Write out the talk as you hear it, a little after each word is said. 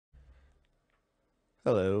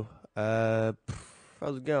Hello.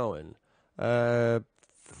 How's it going? Uh,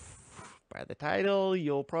 by the title,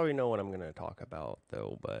 you'll probably know what I'm gonna talk about,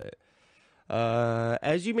 though. But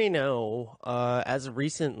as you may know, as of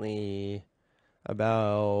recently,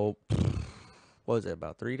 about what was it?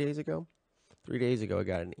 About 3 days ago. 3 days ago, I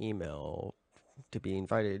got an email to be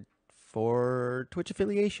invited for Twitch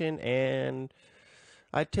affiliation, and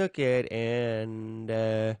I took it. And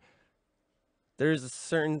there's a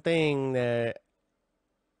certain thing that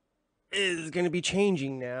is going to be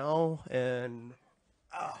changing now, and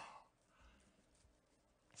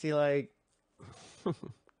see, like,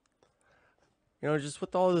 just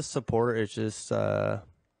with all the support, it's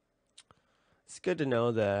good to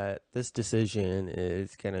know that this decision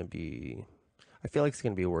is going to be, I feel like it's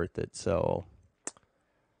going to be worth it. So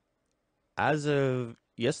as of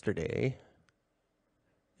yesterday,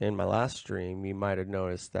 in my last stream, you might have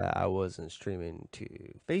noticed that I wasn't streaming to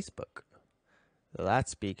Facebook.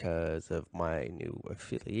 That's because of my new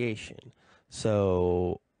affiliation.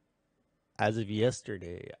 So as of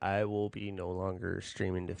yesterday, I will be no longer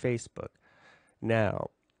streaming to Facebook. Now,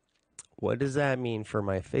 what does that mean for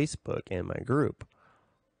my Facebook and my group?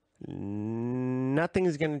 Nothing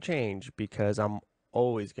is going to change because I'm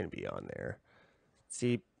always going to be on there.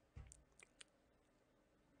 See,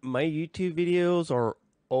 my YouTube videos are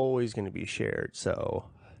always going to be shared. So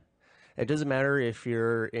it doesn't matter if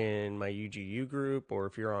you're in my UGU group or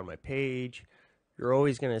if you're on my page, you're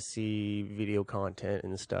always going to see video content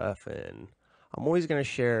and stuff. And I'm always going to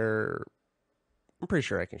share, I'm pretty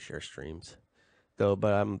sure I can share streams though,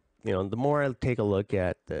 but the more I take a look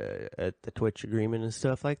at the Twitch agreement and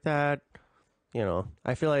stuff like that,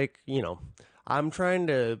 I feel like, I'm trying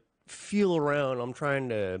to feel around. I'm trying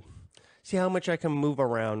to see how much I can move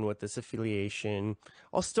around with this affiliation.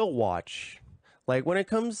 I'll still watch. Like when it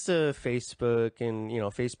comes to Facebook and,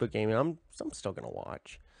 Facebook gaming, I'm still gonna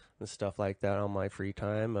watch and stuff like that on my free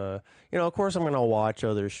time. Of course I'm gonna watch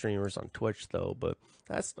other streamers on Twitch though, but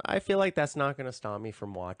I feel like that's not gonna stop me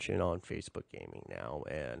from watching on Facebook gaming now.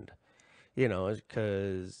 And,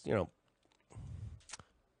 because,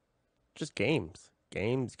 just gamers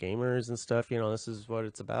and stuff. This is what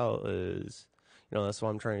it's about. Is that's what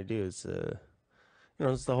I'm trying to do. Is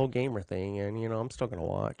it's the whole gamer thing, and I'm still gonna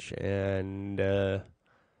watch. And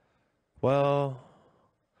well,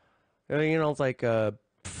 it's like feel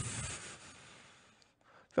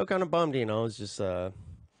kind of bummed. It's just I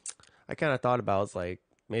kind of thought about it's like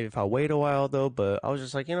maybe if I wait a while though, but I was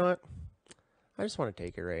just like, you know what, I just want to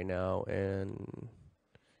take it right now, and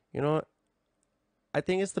you know what, I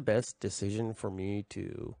think it's the best decision for me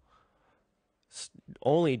to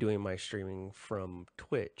only doing my streaming from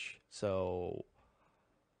Twitch. So,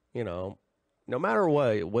 you know, no matter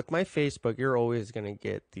what, with my Facebook, you're always gonna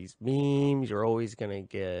get these memes. You're always gonna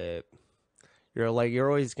get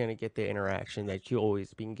the interaction that you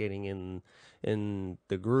always been getting in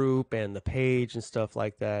the group and the page and stuff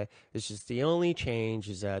like that. It's just the only change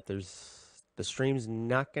is that the stream's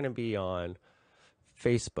not gonna be on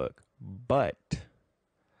Facebook, but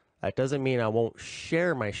that doesn't mean I won't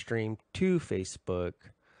share my stream to Facebook.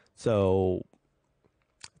 So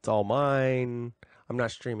it's all mine. I'm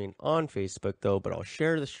not streaming on Facebook though, but I'll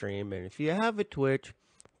share the stream. And if you have a Twitch,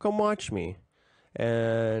 come watch me.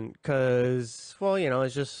 And because, well,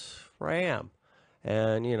 it's just where I am.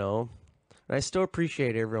 And, and I still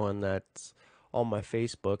appreciate everyone that's on my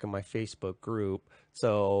Facebook and my Facebook group.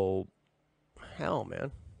 So, hell,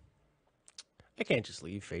 man, I can't just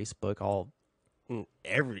leave Facebook all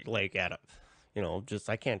every, like, at a, just,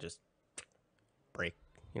 I can't just break.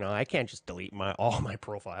 I can't just delete my all my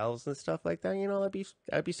profiles and stuff like that.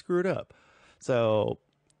 That'd be screwed up. So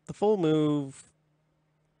the full move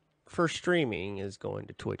for streaming is going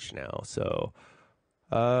to Twitch now. So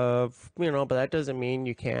but that doesn't mean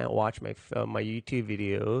you can't watch my YouTube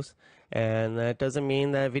videos, and that doesn't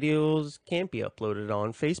mean that videos can't be uploaded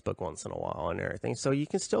on Facebook once in a while and everything. So you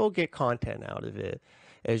can still get content out of it.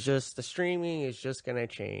 It's just the streaming is just gonna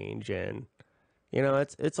change, and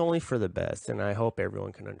it's only for the best, and I hope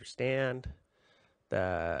everyone can understand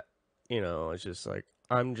that. It's just like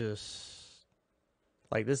I'm just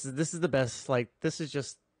like this is the best. Like this is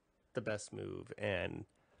just the best move, and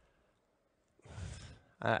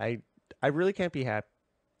I I, I really can't be happy.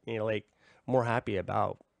 Like more happy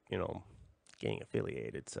about getting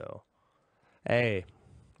affiliated. So hey,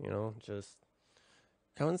 just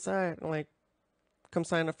come inside. Like come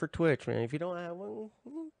sign up for Twitch, man. If you don't have one,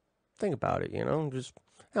 think about it, just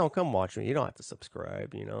come watch me. You don't have to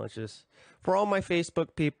subscribe, it's just for all my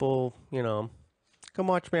Facebook people, come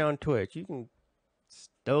watch me on Twitch. You can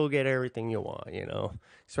still get everything you want,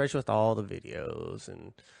 especially with all the videos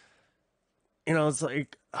and it's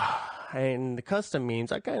like, and the custom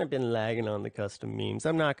memes, I kind of been lagging on the custom memes.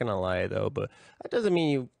 I'm not gonna lie though, but that doesn't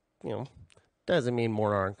mean you know, doesn't mean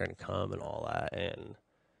more aren't gonna come and all that. And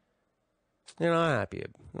I'm happy.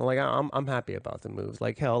 Like I'm happy about the moves.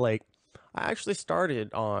 Like hell, like I actually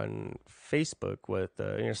started on Facebook with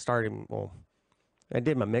starting well. I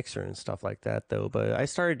did my mixer and stuff like that though, but I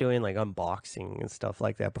started doing like unboxing and stuff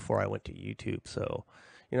like that before I went to YouTube. So,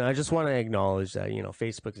 I just want to acknowledge that,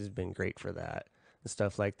 Facebook has been great for that and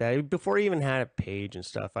stuff like that. Before I even had a page and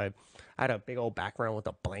stuff, I had a big old background with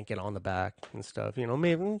a blanket on the back and stuff.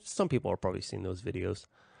 Maybe some people have probably seen those videos.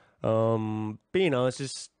 But it's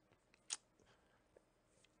just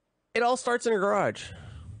it all starts in a garage.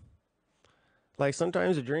 Like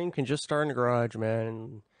sometimes a dream can just start in a garage, man.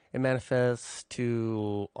 And it manifests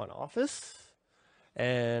to an office,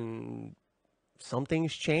 and some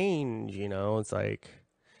things change. It's like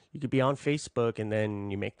you could be on Facebook and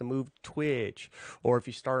then you make the move to Twitch, or if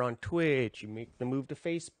you start on Twitch, you make the move to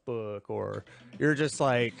Facebook, or you're just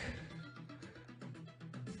like,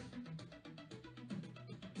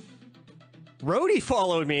 Rody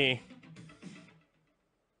followed me.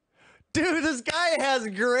 Dude, this guy has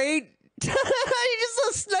great. He's just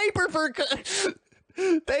a sniper for.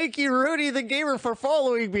 Thank you, Rudy the Gamer, for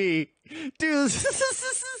following me. Dude,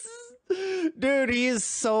 dude, he is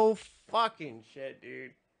so fucking shit,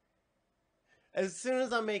 dude. As soon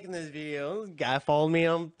as I'm making this video, this guy followed me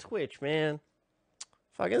on Twitch, man.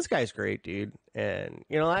 Fucking, this guy's great, dude. And,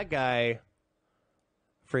 that guy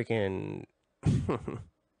freaking. I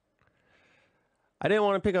didn't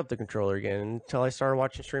want to pick up the controller again until I started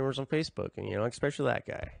watching streamers on Facebook, and, especially that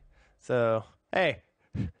guy. So, hey.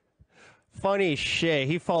 Funny shit,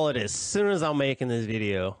 he followed as soon as I'm making this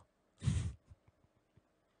video.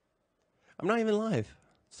 I'm not even live.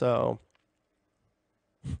 So,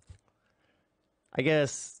 I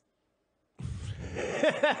guess.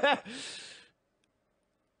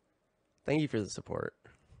 Thank you for the support.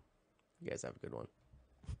 You guys have a good one.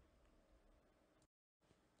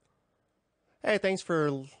 Hey, thanks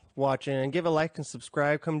for watching. Give a like and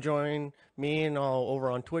subscribe. Come join me and all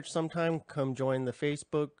over on Twitch sometime. Come join the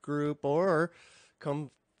Facebook group, or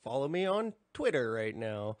come follow me on Twitter right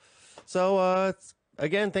now. So,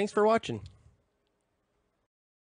 again, thanks for watching.